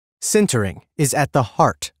Sintering is at the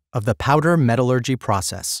heart of the powder metallurgy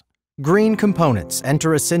process. Green components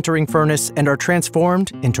enter a sintering furnace and are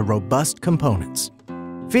transformed into robust components.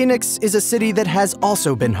 Phoenix is a city that has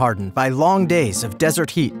also been hardened by long days of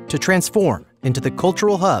desert heat to transform into the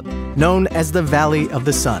cultural hub known as the Valley of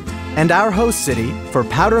the Sun, and our host city for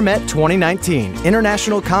POWDERMET2019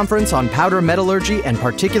 International Conference on Powder Metallurgy and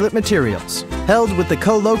Particulate Materials, held with the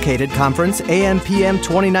co-located conference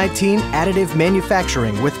AMPM2019 Additive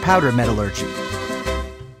Manufacturing with Powder Metallurgy.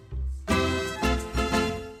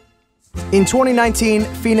 In 2019,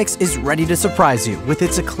 Phoenix is ready to surprise you with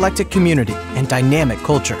its eclectic community and dynamic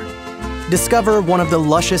culture. Discover one of the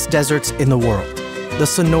luscious deserts in the world, the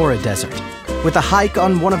Sonora Desert, with a hike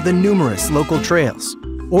on one of the numerous local trails,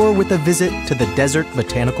 or with a visit to the Desert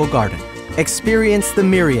Botanical Garden. Experience the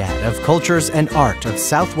myriad of cultures and art of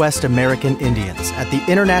Southwest American Indians at the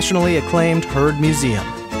internationally acclaimed Heard Museum.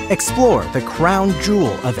 Explore the crown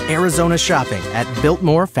jewel of Arizona shopping at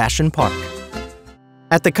Biltmore Fashion Park.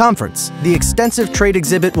 At the conference, the extensive trade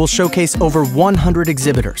exhibit will showcase over 100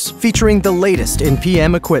 exhibitors, featuring the latest in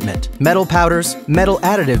PM equipment, metal powders, metal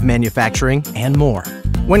additive manufacturing, and more.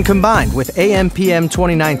 When combined with AMPM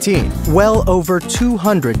 2019, well over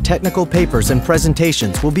 200 technical papers and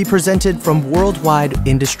presentations will be presented from worldwide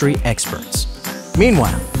industry experts.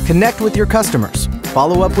 Meanwhile, connect with your customers,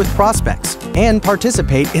 follow up with prospects, and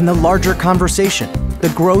participate in the larger conversation,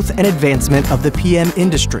 the growth and advancement of the PM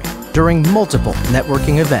industry during multiple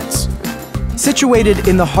networking events. Situated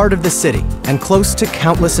in the heart of the city and close to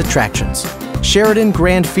countless attractions, Sheraton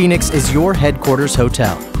Grand Phoenix is your headquarters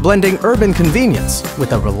hotel, blending urban convenience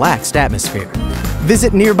with a relaxed atmosphere.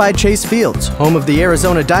 Visit nearby Chase Fields, home of the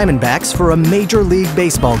Arizona Diamondbacks, for a Major League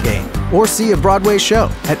Baseball game, or see a Broadway show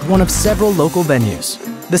at one of several local venues.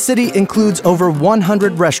 The city includes over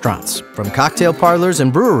 100 restaurants, from cocktail parlors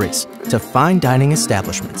and breweries to fine dining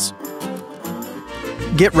establishments.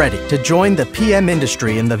 Get ready to join the PM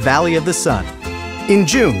industry in the Valley of the Sun. In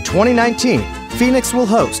June 2019, Phoenix will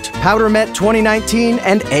host POWDERMET2019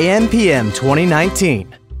 and AMPM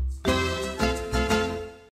 2019.